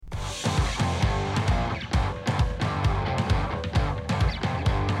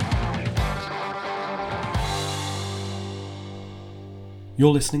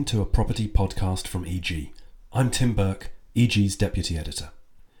You're listening to a property podcast from EG. I'm Tim Burke, EG's Deputy Editor.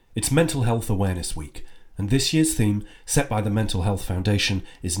 It's Mental Health Awareness Week, and this year's theme, set by the Mental Health Foundation,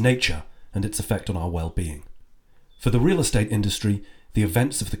 is nature and its effect on our well-being. For the real estate industry, the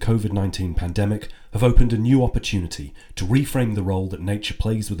events of the COVID-19 pandemic have opened a new opportunity to reframe the role that nature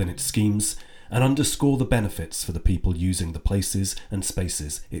plays within its schemes and underscore the benefits for the people using the places and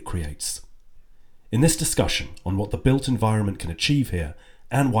spaces it creates. In this discussion on what the built environment can achieve here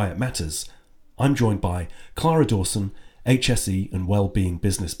and why it matters, I'm joined by Clara Dawson, HSE and Wellbeing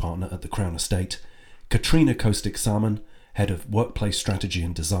Business Partner at the Crown Estate, Katrina Kostick-Salmon, Head of Workplace Strategy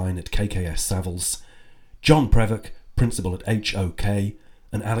and Design at KKS Savills, John Prevock, Principal at HOK,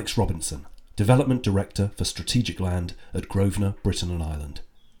 and Alex Robinson, Development Director for Strategic Land at Grosvenor, Britain and Ireland.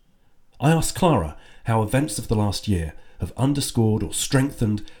 I asked Clara how events of the last year have underscored or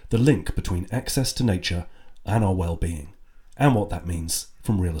strengthened the link between access to nature and our well-being, and what that means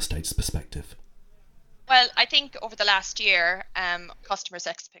from real estate's perspective. Well, I think over the last year, customers'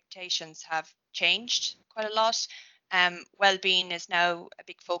 expectations have changed quite a lot. Well-being is now a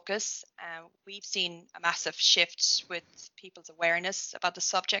big focus. We've seen a massive shift with people's awareness about the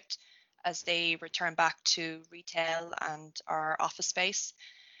subject as they return back to retail and our office space.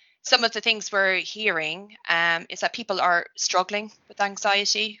 Some of the things we're hearing is that people are struggling with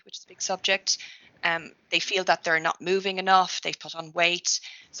anxiety, which is a big subject. They feel that they're not moving enough, they've put on weight.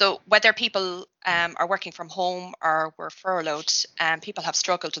 So whether people are working from home or were furloughed, people have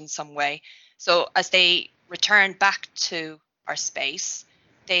struggled in some way. So as they return back to our space,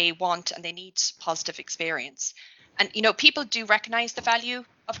 they want and they need positive experience. And, people do recognize the value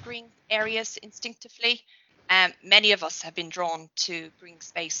of green areas instinctively. Many of us have been drawn to green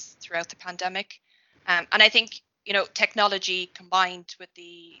space throughout the pandemic. And I think, technology combined with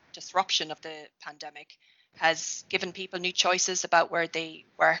the disruption of the pandemic has given people new choices about where they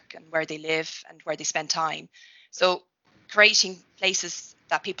work and where they live and where they spend time. So creating places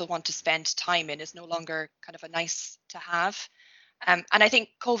that people want to spend time in is no longer kind of a nice to have. And I think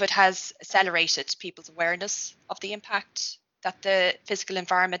COVID has accelerated people's awareness of the impact that the physical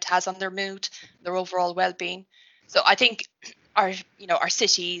environment has on their mood, their overall well-being. So I think our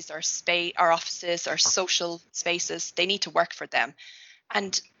cities, our space, our offices, our social spaces, they need to work for them.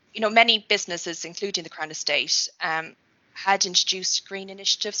 And many businesses, including the Crown Estate, had introduced green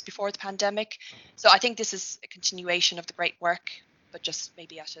initiatives before the pandemic. So I think this is a continuation of the great work, but just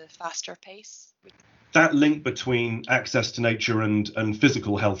maybe at a faster pace. That link between access to nature and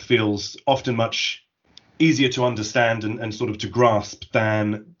physical health feels often much easier to understand and sort of to grasp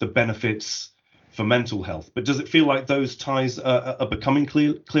than the benefits for mental health. But does it feel like those ties are becoming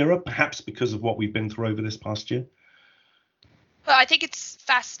clearer, perhaps because of what we've been through over this past year? Well, I think it's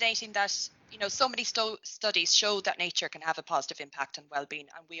fascinating that, so many studies show that nature can have a positive impact on well-being,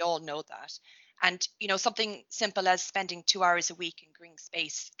 and we all know that. And, something simple as spending 2 hours a week in green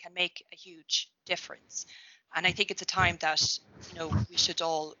space can make a huge difference. And I think it's a time that, we should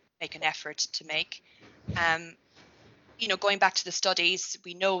all make an effort to make. Going back to the studies,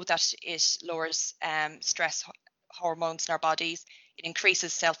 we know that it lowers stress hormones in our bodies. It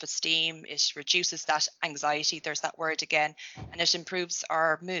increases self-esteem. It reduces that anxiety. There's that word again, and it improves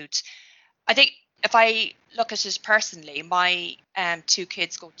our mood. I think if I look at it personally, my two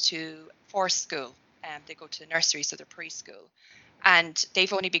kids go to forest school. They go to nursery, so they're preschool, and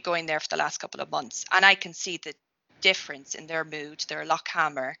they've only been going there for the last couple of months, and I can see the difference in their mood. They're a lot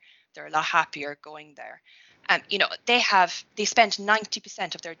calmer. They're a lot happier going there. They spend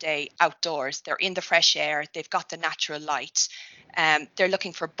 90% of their day outdoors. They're in the fresh air. They've got the natural light. They're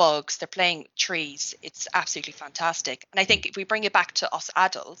looking for bugs. They're playing trees. It's absolutely fantastic. And I think if we bring it back to us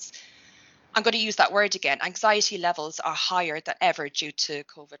adults, I'm going to use that word again. Anxiety levels are higher than ever due to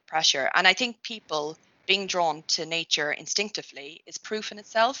COVID pressure. And I think people being drawn to nature instinctively is proof in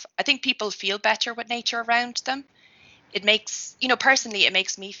itself. I think people feel better with nature around them. It makes, personally, it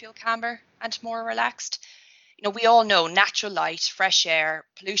makes me feel calmer and more relaxed. We all know natural light, fresh air,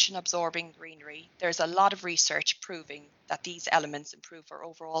 pollution absorbing greenery. There's a lot of research proving that these elements improve our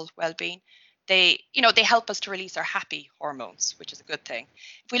overall well-being. They help us to release our happy hormones, which is a good thing.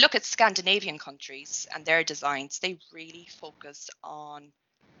 If we look at Scandinavian countries and their designs, they really focus on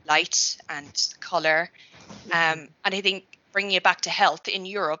light and color. And I think bringing it back to health, in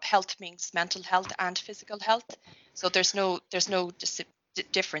Europe, health means mental health and physical health. So there's no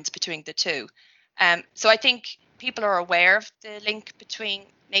difference between the two. So I think people are aware of the link between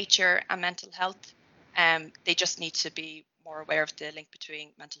nature and mental health. They just need to be more aware of the link between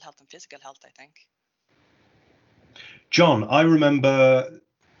mental health and physical health, I think. John, I remember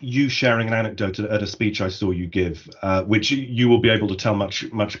you sharing an anecdote at a speech I saw you give, which you will be able to tell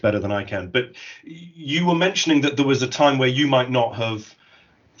much better than I can. But you were mentioning that there was a time where you might not have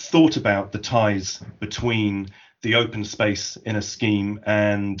thought about the ties between the open space in a scheme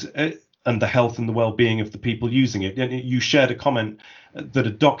and the health and the well-being of the people using it. You shared a comment that a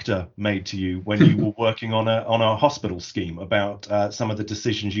doctor made to you when you were working on a hospital scheme about some of the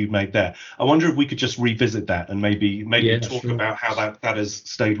decisions you made there. I wonder if we could just revisit that and maybe talk about how that has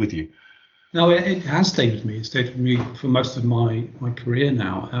stayed with you. No, it has stayed with me. It stayed with me for most of my career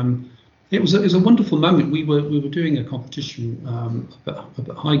now. It was a wonderful moment. We were doing a competition up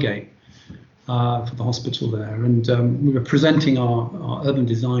at Highgate for the hospital there, and we were presenting our urban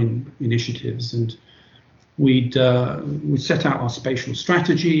design initiatives, and we'd set out our spatial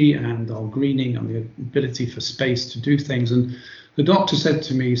strategy and our greening and the ability for space to do things. And the doctor said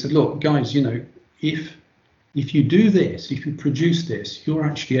to me, he said, "Look, guys, if you do this, if you produce this, you're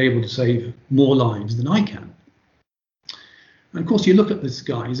actually able to save more lives than I can." And of course, you look at this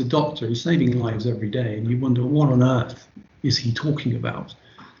guy, he's a doctor, he's saving lives every day, and you wonder, what on earth is he talking about?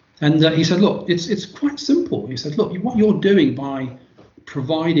 And he said, look, it's quite simple. He said, look, what you're doing by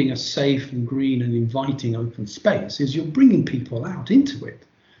providing a safe and green and inviting open space is you're bringing people out into it.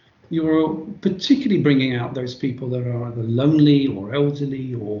 You're particularly bringing out those people that are either lonely or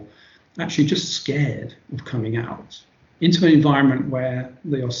elderly or actually just scared of coming out into an environment where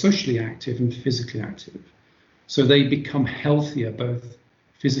they are socially active and physically active. So they become healthier both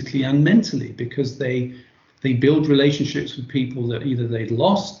physically and mentally because they build relationships with people that either they'd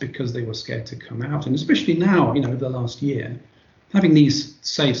lost because they were scared to come out. And especially now, the last year, having these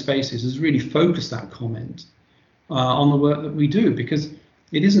safe spaces has really focused that comment on the work that we do, because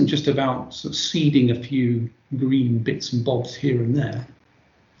it isn't just about sort of seeding a few green bits and bobs here and there.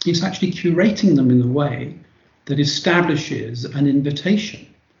 It's actually curating them in a way that establishes an invitation.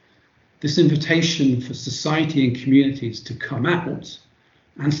 This invitation for society and communities to come out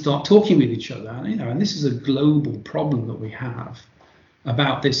and start talking with each other. And this is a global problem that we have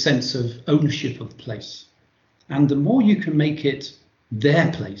about this sense of ownership of place. And the more you can make it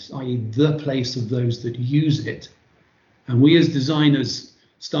their place, i.e. the place of those that use it, and we as designers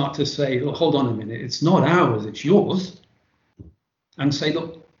start to say, oh, hold on a minute, it's not ours, it's yours, and say,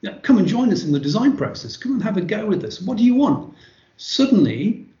 look, come and join us in the design process, come and have a go with us, what do you want?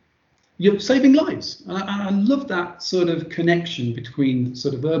 Suddenly, you're saving lives. And I love that sort of connection between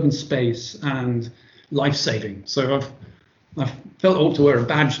sort of urban space and life saving. So I've felt I ought to wear a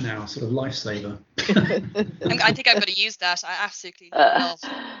badge now, sort of lifesaver. I think I'm going to use that. I absolutely love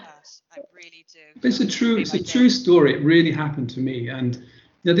that. I really do. But it's a true story. It really happened to me. And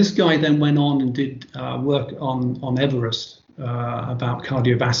this guy then went on and did work on Everest about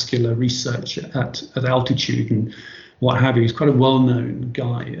cardiovascular research at altitude and what have you. He's quite a well-known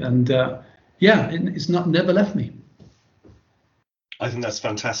guy, and it's never left me. I think that's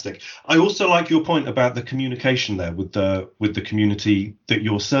fantastic. I also like your point about the communication there with the community that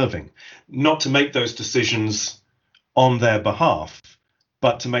you're serving, not to make those decisions on their behalf,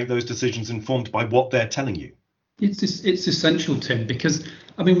 but to make those decisions informed by what they're telling you. It's essential, Tim, because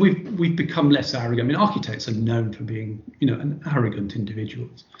we've become less arrogant. Architects are known for being an arrogant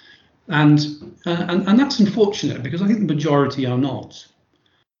individuals. And that's unfortunate, because I think the majority are not.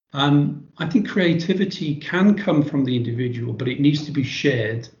 I think creativity can come from the individual, but it needs to be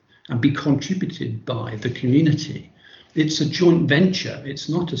shared and be contributed by the community. It's a joint venture. It's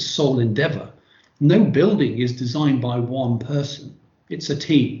not a sole endeavor. No building is designed by one person. It's a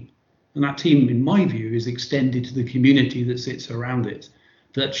team. And that team, in my view, is extended to the community that sits around it,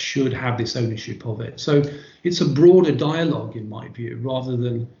 that should have this ownership of it. So it's a broader dialogue, in my view, rather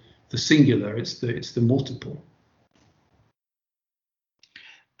than the singular, it's the multiple.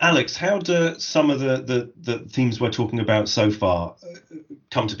 Alex, how do some of the themes we're talking about so far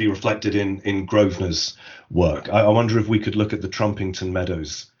come to be reflected in Grosvenor's work? I wonder if we could look at the Trumpington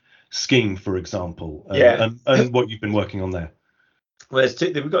Meadows scheme, for example, and what you've been working on there. Well,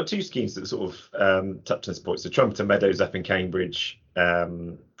 we've got two schemes that sort of touch on this point. So Trumpington Meadows up in Cambridge,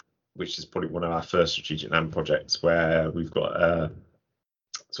 which is probably one of our first strategic land projects, where we've got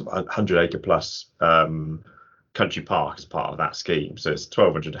sort of 100-acre plus country park as part of that scheme. So it's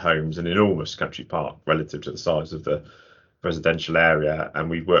 1,200 homes, an enormous country park relative to the size of the residential area. And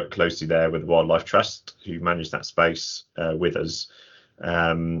we work closely there with the Wildlife Trust, who manage that space with us.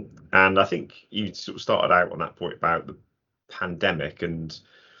 And I think you sort of started out on that point about the pandemic, and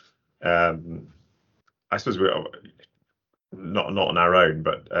I suppose we're not on our own,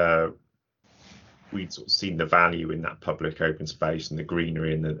 but we'd sort of seen the value in that public open space and the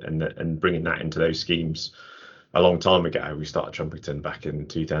greenery and bringing that into those schemes a long time ago. We started Trumpington back in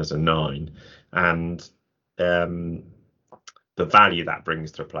 2009, and the value that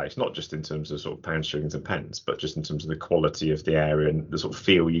brings to a place, not just in terms of sort of pounds, shillings and pence, but just in terms of the quality of the area and the sort of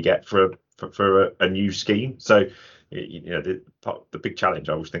feel you get for a new scheme. So, the big challenge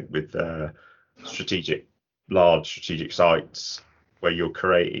I always think with large strategic sites where you're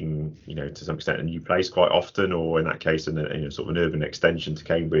creating, to some extent a new place quite often, or in that case, sort of an urban extension to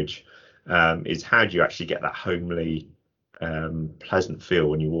Cambridge, is how do you actually get that homely, pleasant feel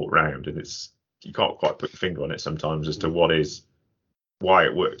when you walk around? And you can't quite put your finger on it sometimes as to why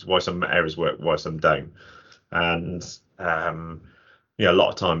it works, why some areas work, why some don't. And a lot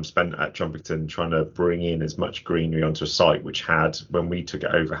of time spent at Trumpington trying to bring in as much greenery onto a site which had, when we took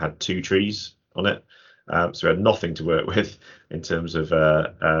it over, had 2 trees on it. So we had nothing to work with in terms of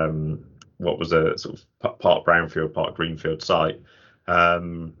what was a sort of part brownfield, part greenfield site,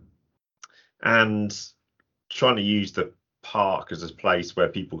 and trying to use the park as a place where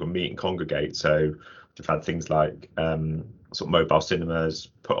people can meet and congregate. So we've had things like sort of mobile cinemas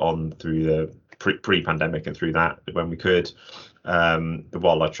put on through the pre-pandemic and through that when we could. The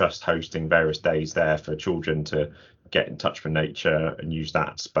Wildlife Trust hosting various days there for children to get in touch with nature and use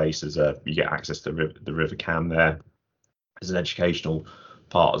that space as you get access to the River Cam there as an educational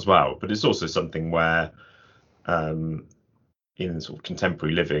part as well. But it's also something where in sort of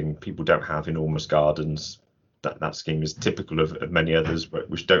contemporary living, people don't have enormous gardens. That scheme is typical of many others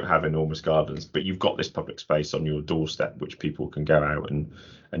which don't have enormous gardens, but you've got this public space on your doorstep which people can go out and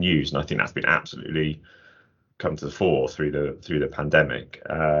use. And I think that's been absolutely come to the fore through the pandemic.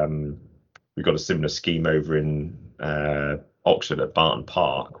 We've got a similar scheme over in Oxford at Barton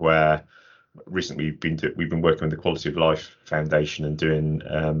Park, where recently we've been working with the Quality of Life Foundation and doing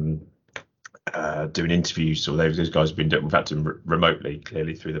interviews. So those guys have been doing, we've had to remotely,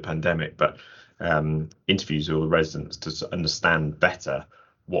 clearly through the pandemic, but interviews with all the residents to understand better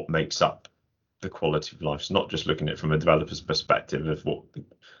what makes up the quality of life. So not just looking at it from a developer's perspective of what,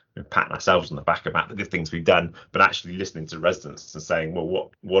 patting ourselves on the back about the good things we've done, but actually listening to residents and saying,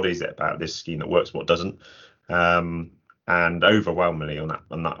 well, what is it about this scheme that works, what doesn't? And overwhelmingly on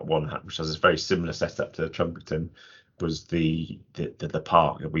that one, which has a very similar setup to Trumpington, was the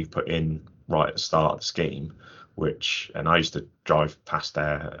park that we've put in right at the start of the scheme, and I used to drive past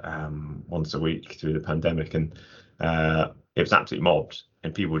there once a week through the pandemic, and it was absolutely mobbed,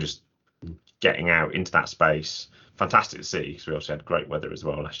 and people just getting out into that space. Fantastic to see, because we also had great weather as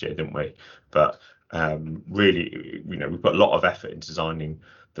well last year, didn't we? But really, we've put a lot of effort into designing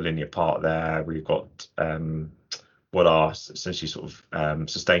the linear park there. We've got what are essentially sort of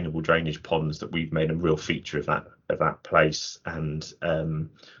sustainable drainage ponds that we've made a real feature of that place, and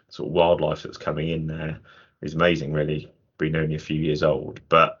sort of wildlife that's coming in there is amazing, really, being only a few years old.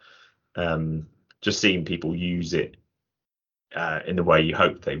 But just seeing people use it in the way you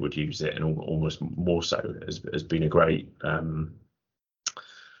hope they would use it, and almost more so, has been a great thing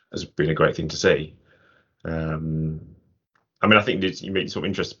to see. I think you make some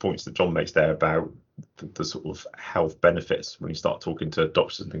interesting points that John makes there about the sort of health benefits when you start talking to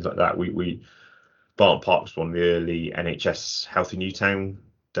doctors and things like that. Barton Park was one of the early NHS Healthy Newtown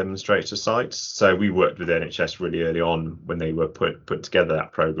demonstrator sites. So we worked with the NHS really early on when they were put together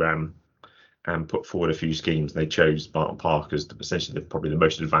that programme and put forward a few schemes. They chose Barton Park as essentially probably the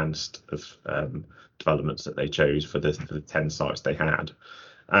most advanced of developments that they chose for the 10 sites they had.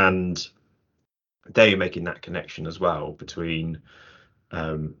 And they're making that connection as well between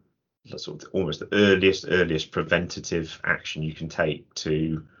sort of almost the earliest preventative action you can take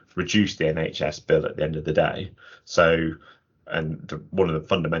to reduce the NHS bill at the end of the day. So, and one of the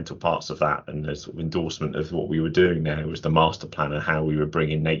fundamental parts of that, and the sort of endorsement of what we were doing there, was the master plan and how we were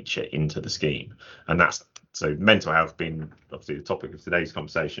bringing nature into the scheme. And that's, so mental health being obviously the topic of today's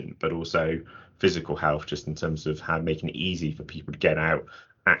conversation, but also physical health, just in terms of how making it easy for people to get out,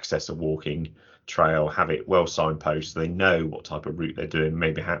 access a walking trail, have it well signposted, so they know what type of route they're doing,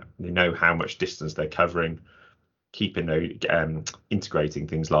 maybe they know how much distance they're covering, keeping those integrating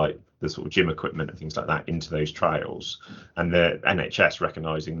things like the sort of gym equipment and things like that into those trails, and the NHS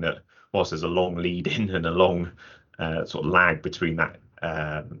recognizing that whilst there's a long lead in and a long sort of lag between that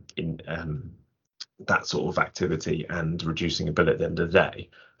that sort of activity and reducing a bill at the end of the day,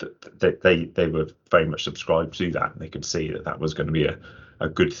 that they were very much subscribed to that, and they could see that was going to be a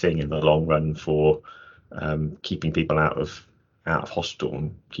good thing in the long run for keeping people out of hospital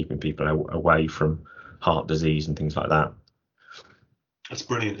and keeping people away from heart disease and things like that. That's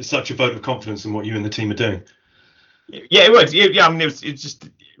brilliant. It's such a vote of confidence in what you and the team are doing. Yeah, it was. Yeah, it's just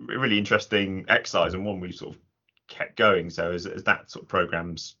a really interesting exercise, and one we sort of kept going. So as that sort of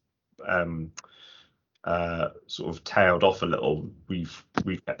program's sort of tailed off a little, we've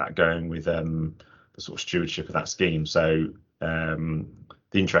kept that going with the sort of stewardship of that scheme. So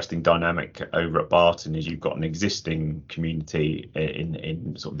the interesting dynamic over at Barton is you've got an existing community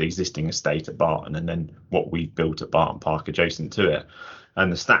in sort of the existing estate at Barton, and then what we've built at Barton Park adjacent to it.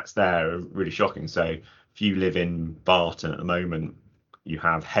 And the stats there are really shocking. So if you live in Barton at the moment, you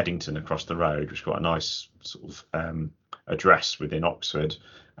have Headington across the road, which has got a nice sort of address within Oxford.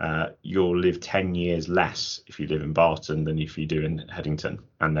 You'll live 10 years less if you live in Barton than if you do in Headington,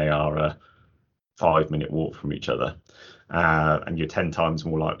 and they are a 5-minute walk from each other. And you're 10 times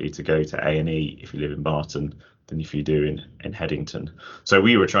more likely to go to A&E if you live in Barton than if you do in Headington. So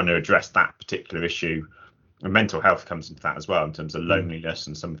we were trying to address that particular issue, and mental health comes into that as well, in terms of loneliness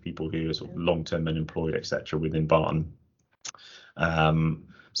and some people who are sort of long-term unemployed, etc., within Barton.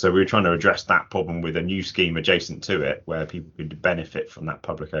 So we were trying to address that problem with a new scheme adjacent to it, where people could benefit from that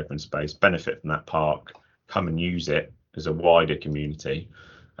public open space, benefit from that park, come and use it as a wider community.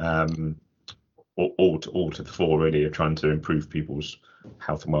 All to the fore, really, of trying to improve people's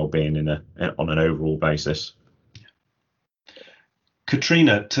health and well-being on an overall basis.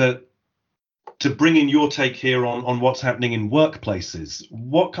 Katrina, to bring in your take here on what's happening in workplaces,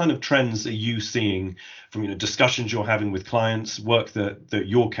 what kind of trends are you seeing from discussions you're having with clients, work that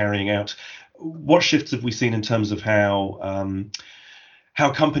you're carrying out? What shifts have we seen in terms of how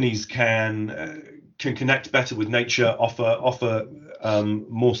companies can connect better with nature, offer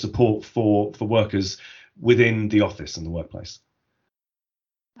more support for workers within the office and the workplace?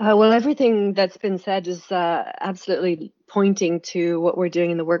 Well, everything that's been said is absolutely pointing to what we're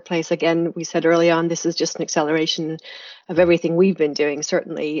doing in the workplace. Again, we said early on, this is just an acceleration of everything we've been doing,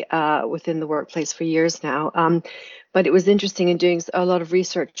 certainly within the workplace for years now. But it was interesting in doing a lot of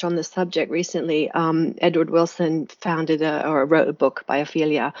research on this subject recently. Edward Wilson wrote a book,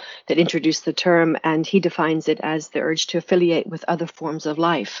 Biophilia, that introduced the term, and he defines it as the urge to affiliate with other forms of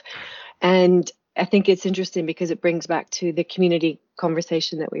life. And I think it's interesting because it brings back to the community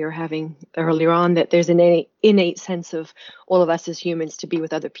conversation that we were having earlier on, that there's an innate sense of all of us as humans to be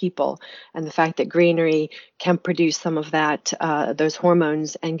with other people, and the fact that greenery can produce some of that, those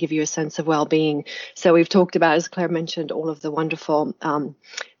hormones, and give you a sense of well-being. So we've talked about, as Claire mentioned, all of the wonderful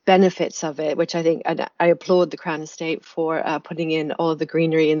benefits of it, which I think, and I applaud the Crown Estate for putting in all of the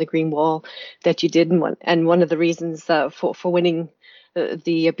greenery and the green wall that you did. And one of the reasons for winning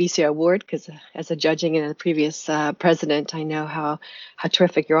the BCO award, because as a judging and a previous president, I know how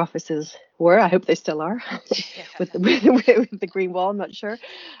terrific your offices were. I hope they still are with the green wall. I'm not sure,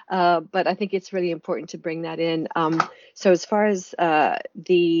 but I think it's really important to bring that in. So as far as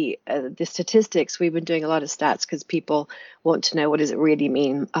the statistics, we've been doing a lot of stats because people want to know, what does it really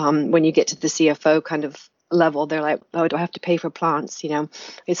mean when you get to the CFO kind of level. They're like, oh, do I have to pay for plants?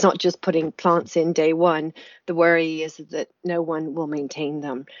 It's not just putting plants in day one. The worry is that no one will maintain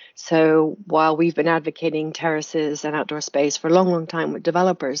them. So while we've been advocating terraces and outdoor space for a long time with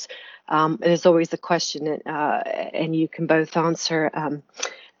developers, there's always the question, and you can both answer,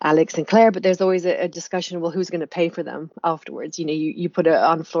 Alex and Claire, but there's always a discussion, well, who's going to pay for them afterwards? You put an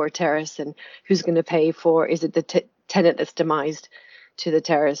on-floor terrace, and who's going to pay for, is it the tenant that's demised to the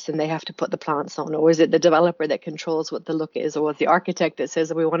terrace and they have to put the plants on, or is it the developer that controls what the look is, or the architect that says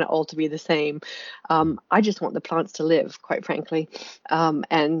that we want it all to be the same? I just want the plants to live, quite frankly,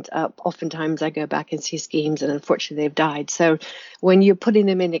 and oftentimes I go back and see schemes and unfortunately they've died. So when you're putting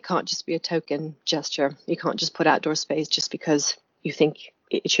them in, it can't just be a token gesture. You can't just put outdoor space just because you think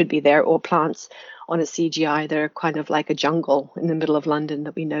it should be there, or plants on a CGI that are kind of like a jungle in the middle of London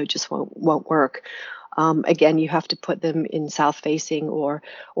that we know just won't work. Again, you have to put them in south facing or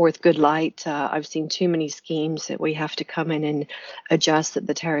with good light. I've seen too many schemes that we have to come in and adjust that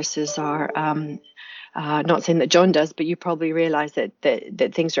the terraces are, not saying that John does, but you probably realize that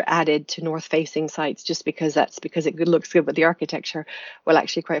things are added to north facing sites just because it looks good with the architecture. Well,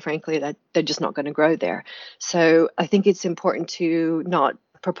 actually, quite frankly, that they're just not going to grow there. So I think it's important to not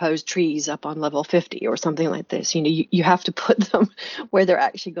propose trees up on level 50 or something like this. You have to put them where they're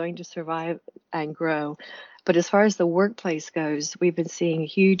actually going to survive and grow. But as far as the workplace goes, we've been seeing a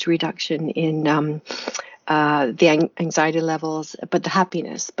huge reduction in the anxiety levels, but the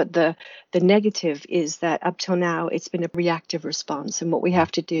happiness. But the negative is that up till now, it's been a reactive response. And what we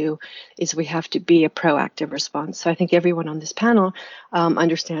have to do is we have to be a proactive response. So I think everyone on this panel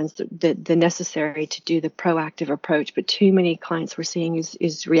understands the necessary to do the proactive approach. But too many clients we're seeing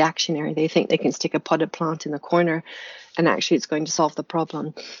is reactionary. They think they can stick a potted plant in the corner and actually it's going to solve the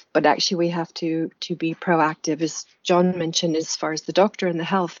problem. But actually we have to be proactive, as John mentioned, as far as the doctor and the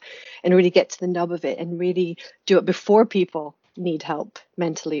health, and really get to the nub of it and really do it before people need help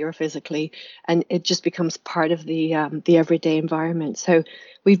mentally or physically, and it just becomes part of the everyday environment. So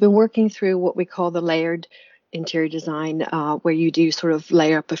we've been working through what we call the layered interior design, where you do sort of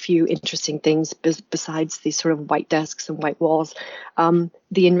layer up a few interesting things besides these sort of white desks and white walls.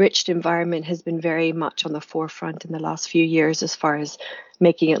 The enriched environment has been very much on the forefront in the last few years as far as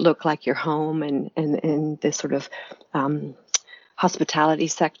making it look like your home and this sort of hospitality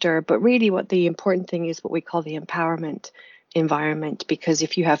sector. But really what the important thing is what we call the empowerment environment, because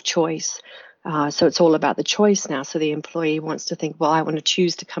if you have choice, so it's all about the choice now. So the employee wants to think, well, I want to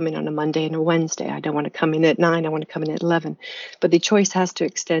choose to come in on a Monday and a Wednesday. I don't want to come in at 9. I want to come in at 11. But the choice has to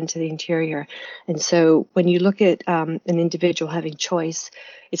extend to the interior. And so when you look at an individual having choice,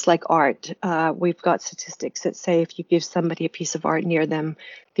 it's like art. We've got statistics that say if you give somebody a piece of art near them,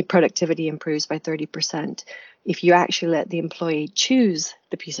 the productivity improves by 30%. If you actually let the employee choose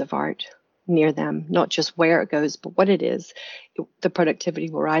the piece of art near them, not just where it goes, but what it is, the productivity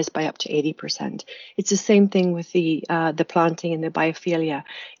will rise by up to 80%. It's the same thing with the planting and the biophilia,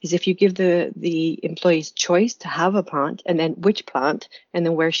 is if you give the employees choice to have a plant and then which plant and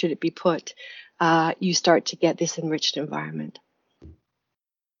then where should it be put, you start to get this enriched environment.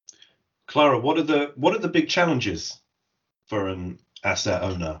 Clara, what are the big challenges for an asset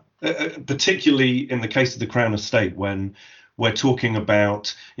owner, particularly in the case of the Crown Estate, when we're talking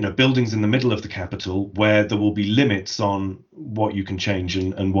about, buildings in the middle of the capital where there will be limits on what you can change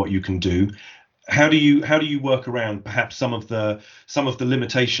and what you can do? How do you work around perhaps some of the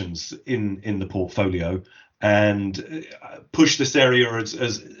limitations in the portfolio and push this area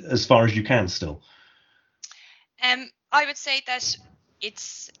as far as you can still? I would say that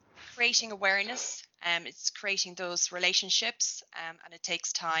it's creating awareness, it's creating those relationships, and it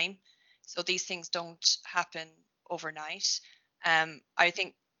takes time. So these things don't happen overnight. I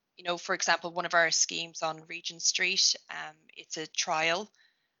think, for example, one of our schemes on Regent Street, it's a trial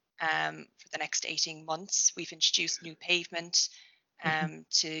for the next 18 months. We've introduced new pavement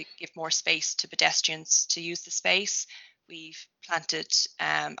to give more space to pedestrians to use the space. We've planted,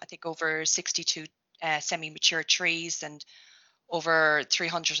 I think, over 62 semi-mature trees and over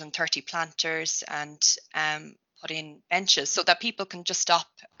 330 planters, and put in benches so that people can just stop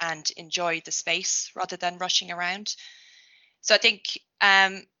and enjoy the space rather than rushing around. So I think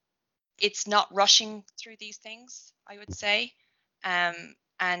it's not rushing through these things, I would say.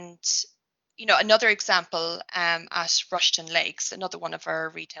 And, another example at Rushton Lakes, another one of our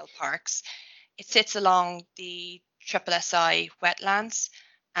retail parks, it sits along the SSSI wetlands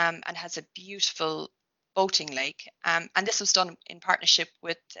and has a beautiful boating lake. And this was done in partnership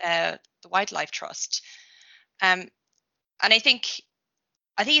with the Wildlife Trust. And I think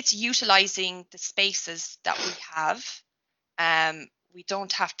it's utilizing the spaces that we have. We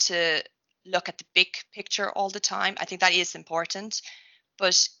don't have to look at the big picture all the time. I think that is important,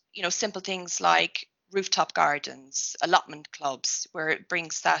 but simple things like rooftop gardens, allotment clubs, where it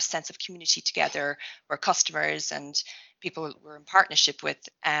brings that sense of community together, where customers and people we're in partnership with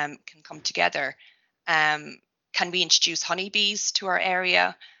can come together. Can we introduce honeybees to our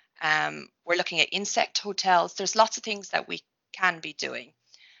area? We're looking at insect hotels. There's lots of things that we can be doing.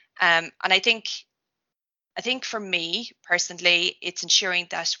 And I think for me personally, it's ensuring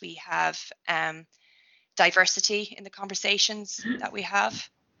that we have diversity in the conversations that we have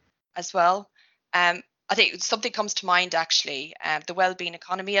as well. I think something comes to mind actually, the Wellbeing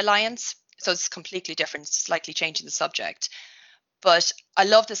Economy Alliance. So it's completely different, slightly changing the subject. But I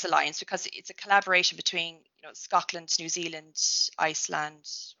love this alliance because it's a collaboration between Scotland, New Zealand, Iceland,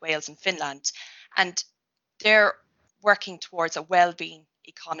 Wales, and Finland, and they're working towards a well-being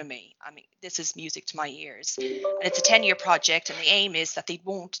economy. I mean, this is music to my ears, and it's a 10-year project, and the aim is that they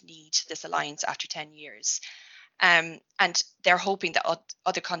won't need this alliance after 10 years, and they're hoping that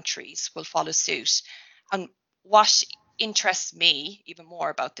other countries will follow suit. And what interests me even more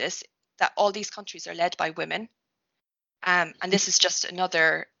about this, that all these countries are led by women. And this is just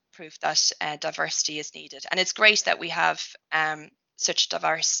another proof that diversity is needed. And it's great that we have such a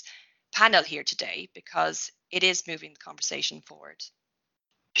diverse panel here today, because it is moving the conversation forward.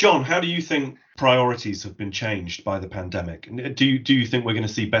 John, how do you think priorities have been changed by the pandemic? Do you think we're going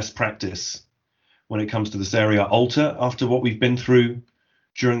to see best practice when it comes to this area alter after what we've been through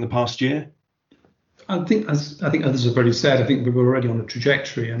during the past year? I think others have already said, I think we were already on a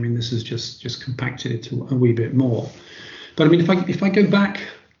trajectory. I mean, this has just compacted it a wee bit more. But I mean, if I go back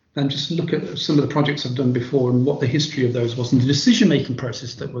and just look at some of the projects I've done before and what the history of those was and the decision-making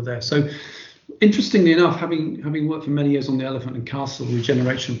process that were there. So interestingly enough, having worked for many years on the Elephant and Castle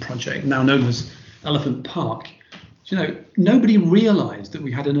regeneration project, now known as Elephant Park, nobody realised that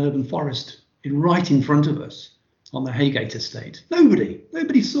we had an urban forest right in front of us. on the Haygate estate.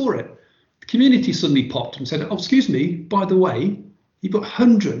 Nobody saw it. The community suddenly popped and said, oh, excuse me, by the way, you've got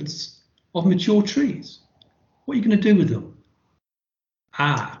hundreds of mature trees. What are you going to do with them?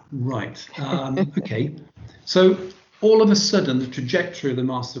 Ah, right. Okay. So all of a sudden, the trajectory of the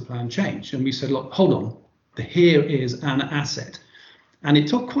master plan changed. And we said, look, hold on. Here is an asset. And it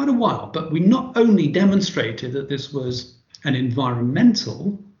took quite a while, but we not only demonstrated that this was an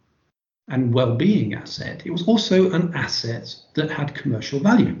environmental and well-being asset, it was also an asset that had commercial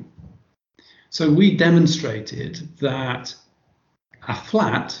value. So we demonstrated that a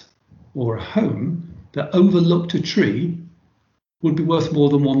flat or a home that overlooked a tree would be worth more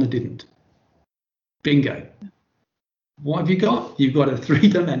than one that didn't. Bingo. What have you got? You've got a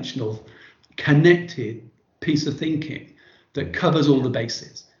three-dimensional connected piece of thinking that covers all the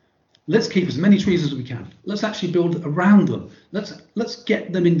bases. Let's keep as many trees as we can. Let's actually build around them. Let's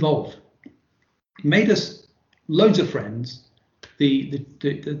get them involved. Made us loads of friends.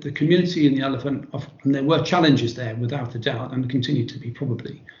 The community in the Elephant, and there were challenges there without a doubt, and continue to be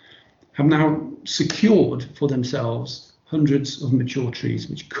probably, have now secured for themselves hundreds of mature trees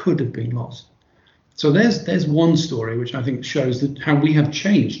which could have been lost. So there's one story which I think shows that how we have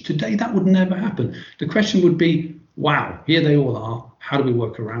changed. Today that would never happen. The question would be, wow, here they all are. How do we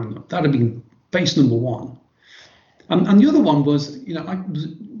work around them? That would be base number one. And the other one was, there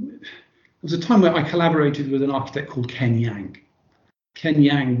was a time where I collaborated with an architect called Ken Yang. Ken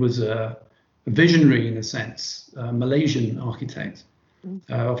Yang was a visionary in a sense, a Malaysian architect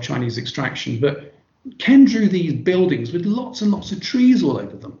of Chinese extraction. But Ken drew these buildings with lots and lots of trees all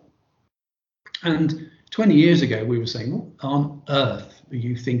over them. And 20 years ago, we were saying, what on earth are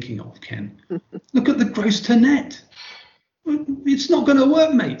you thinking of, Ken? Look at the gross to net. It's not going to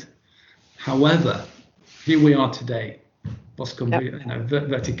work, mate. However, here we are today, Bosco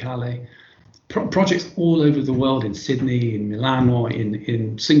Verticale, projects all over the world, in Sydney, in Milano,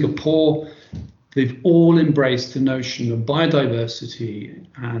 in Singapore. They've all embraced the notion of biodiversity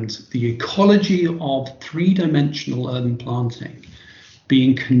and the ecology of three-dimensional urban planting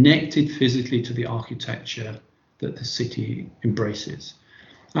being connected physically to the architecture that the city embraces.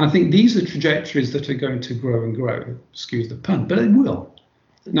 And I think these are trajectories that are going to grow and grow, excuse the pun, but it will.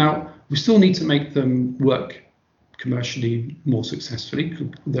 Now, we still need to make them work commercially more successfully.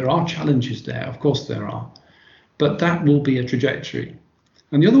 There are challenges there, of course there are, but that will be a trajectory.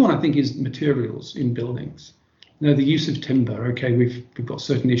 And the other one I think is materials in buildings. Now, the use of timber, okay, we've got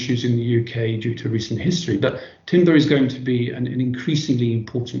certain issues in the UK due to recent history, but timber is going to be an increasingly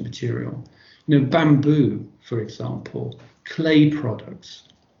important material. Bamboo, for example, clay products,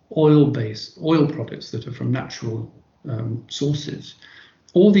 oil products that are from natural sources.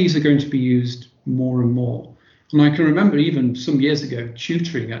 All these are going to be used more and more. And I can remember even some years ago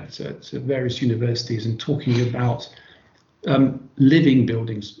tutoring at various universities and talking about living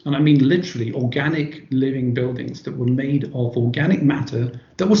buildings, and I mean literally organic living buildings that were made of organic matter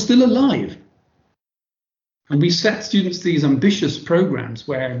that was still alive. And we set students these ambitious programs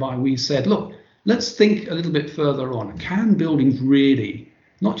whereby we said, look, let's think a little bit further on. Can buildings really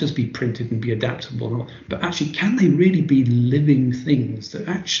not just be printed and be adaptable, but actually can they really be living things that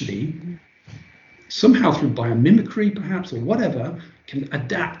actually somehow through biomimicry perhaps or whatever can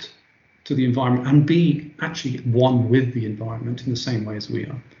adapt to the environment and be actually one with the environment in the same way as we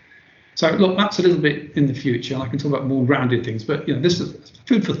are. So look, that's a little bit in the future. I can talk about more rounded things, but this is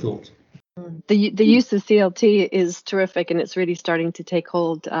food for thought. The use of CLT is terrific, and it's really starting to take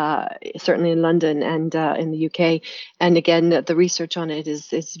hold, certainly in London and in the UK. And again, the research on it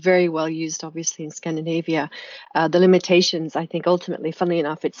is very well used, obviously, in Scandinavia. The limitations, I think, ultimately, funnily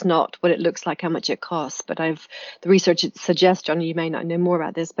enough, it's not what it looks like, how much it costs. But the research suggests, Johnny, you may not know more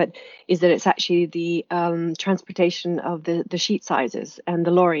about this, but is that it's actually the transportation of the sheet sizes and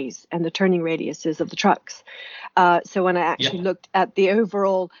the lorries and the turning radiuses of the trucks. So when I actually looked at the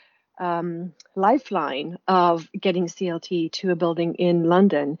overall lifeline of getting CLT to a building in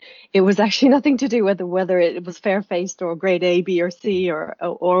London, it was actually nothing to do with whether it was fair-faced or grade A, B, or C, or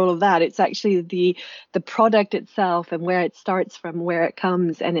all of that. It's actually the product itself and where it starts from, where it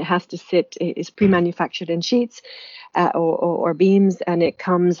comes, and it has to sit. It's pre-manufactured in sheets or beams, and it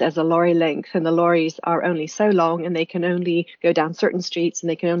comes as a lorry length. And the lorries are only so long, and they can only go down certain streets, and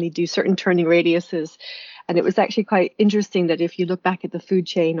they can only do certain turning radiuses. And it was actually quite interesting that if you look back at the food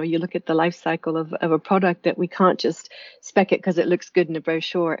chain or you look at the life cycle of a product, that we can't just spec it because it looks good in a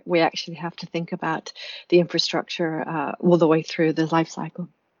brochure. We actually have to think about the infrastructure all the way through the life cycle.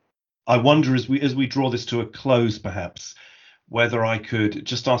 I wonder, as we draw this to a close, perhaps, whether I could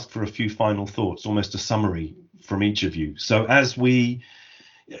just ask for a few final thoughts, almost a summary from each of you. So as we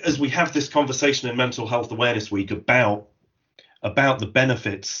as we have this conversation in Mental Health Awareness Week about the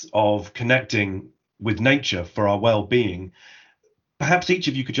benefits of connecting with nature for our well-being, perhaps each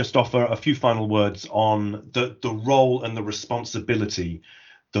of you could just offer a few final words on the role and the responsibility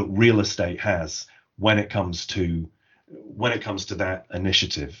that real estate has when it comes to that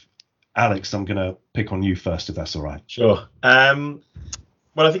initiative. Alex, I'm going to pick on you first, if that's all right. Sure.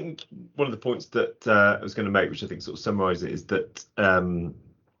 Well, I think one of the points that I was going to make, which I think sort of summarises it, is that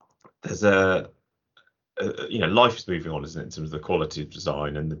there's life is moving on, isn't it, in terms of the quality of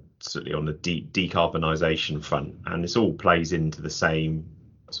design and certainly on the decarbonisation front, and this all plays into the same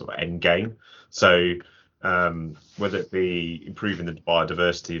sort of end game. So whether it be improving the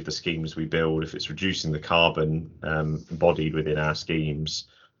biodiversity of the schemes we build, if it's reducing the carbon embodied within our schemes,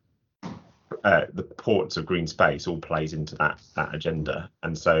 the importance of green space all plays into that agenda,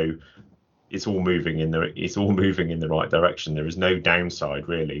 and so it's all moving in the right direction. There is no downside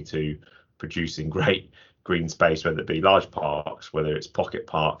really to producing great green space, whether it be large parks, whether it's pocket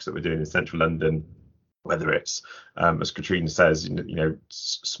parks that we're doing in central London, whether it's as Katrina says,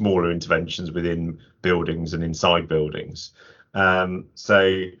 smaller interventions within buildings and inside buildings.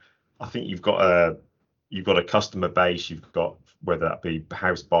 So I think you've got a customer base, you've got, whether that be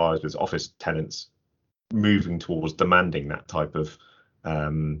house buyers with office tenants, moving towards demanding that type of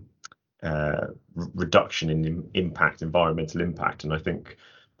reduction in environmental impact. And I think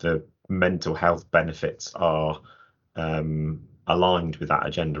the mental health benefits are aligned with that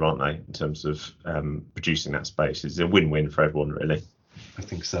agenda, aren't they, in terms of producing that space? It's a win-win for everyone, really. I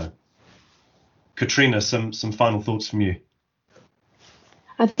think so. Katrina, some final thoughts from you?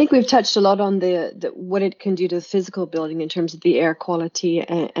 I think we've touched a lot on the what it can do to the physical building in terms of the air quality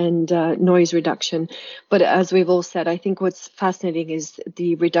and noise reduction. But as we've all said, I think what's fascinating is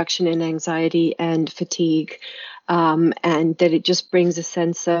the reduction in anxiety and fatigue, and that it just brings a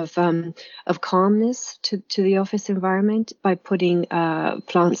sense of calmness to the office environment by putting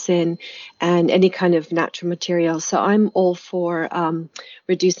plants in and any kind of natural material. So I'm all for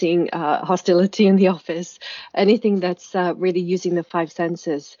reducing hostility in the office. Anything that's really using the five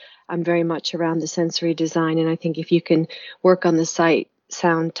senses. I'm very much around the sensory design, and I think if you can work on the site,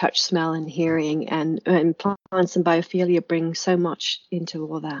 sound, touch, smell, and hearing, and plants and biophilia bring so much into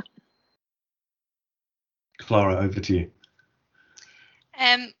all that. Clara, over to you.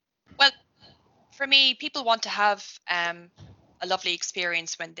 Well, for me, people want to have a lovely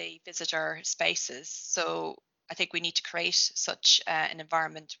experience when they visit our spaces. So I think we need to create such an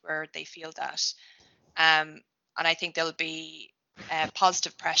environment where they feel that. And I think there'll be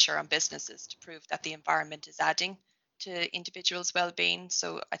positive pressure on businesses to prove that the environment is adding to individuals' well-being.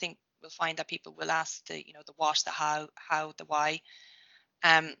 So I think we'll find that people will ask the what, the how, the why.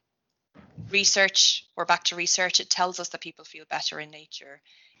 Research, we're back to research, it tells us that people feel better in nature.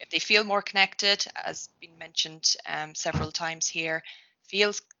 If they feel more connected, as been mentioned several times here,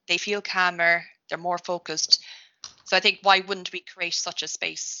 they feel calmer, they're more focused. So I think, why wouldn't we create such a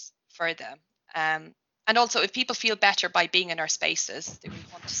space for them? And also, if people feel better by being in our spaces, they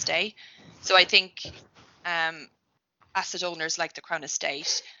will want to stay. So I think asset owners like the Crown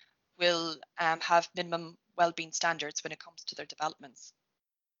Estate will have minimum wellbeing standards when it comes to their developments,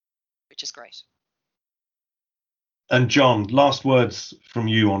 which is great. And John, last words from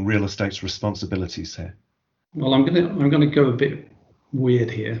you on real estate's responsibilities here. Well, I'm gonna go a bit weird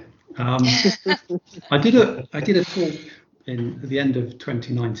here. I did a talk at the end of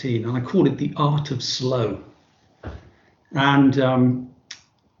 2019, and I called it The Art of Slow. And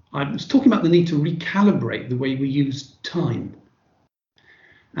I was talking about the need to recalibrate the way we use time.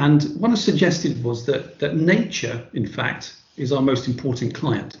 And what I suggested was that nature, in fact, is our most important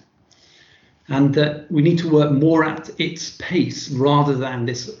client, and that we need to work more at its pace rather than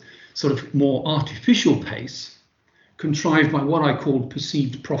this sort of more artificial pace contrived by what I called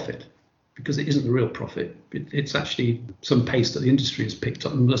perceived profit, because it isn't the real profit. It's actually some pace that the industry has picked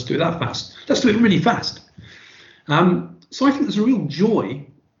up, and let's do it that fast. Let's do it really fast. So I think there's a real joy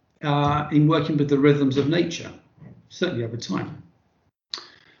in working with the rhythms of nature, certainly over time.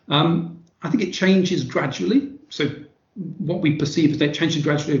 I think it changes gradually. So what we perceive as that changes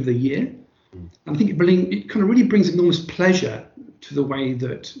gradually over the year. And I think it kind of really brings enormous pleasure to the way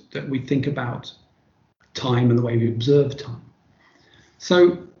that we think about time and the way we observe time.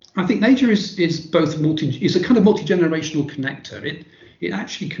 So I think nature is both is a kind of multi-generational connector. It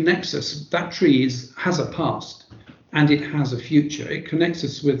actually connects us. That tree has a past and it has a future. It connects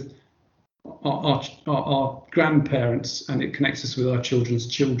us with our grandparents, and it connects us with our children's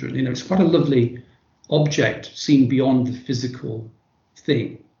children. It's quite a lovely object seen beyond the physical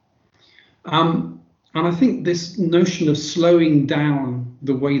thing. And I think this notion of slowing down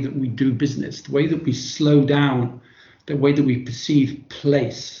the way that we do business, the way that we slow down, the way that we perceive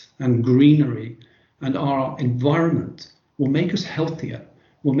place and greenery and our environment will make us healthier,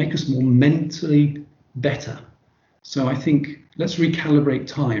 will make us more mentally better. So I think let's recalibrate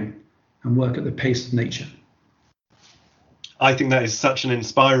time and work at the pace of nature. I think that is such an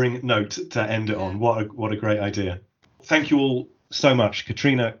inspiring note to end it on. What a great idea. Thank you all so much,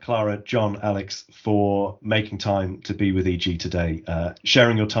 Katrina, Clara, John, Alex, for making time to be with EG today,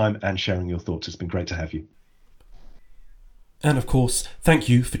 sharing your time and sharing your thoughts. It's been great to have you. And of course, thank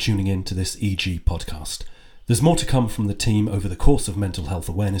you for tuning in to this EG podcast. There's more to come from the team over the course of Mental Health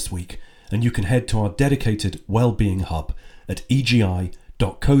Awareness Week, and you can head to our dedicated wellbeing hub at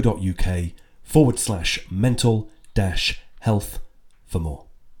egi.co.uk/mental-health for more.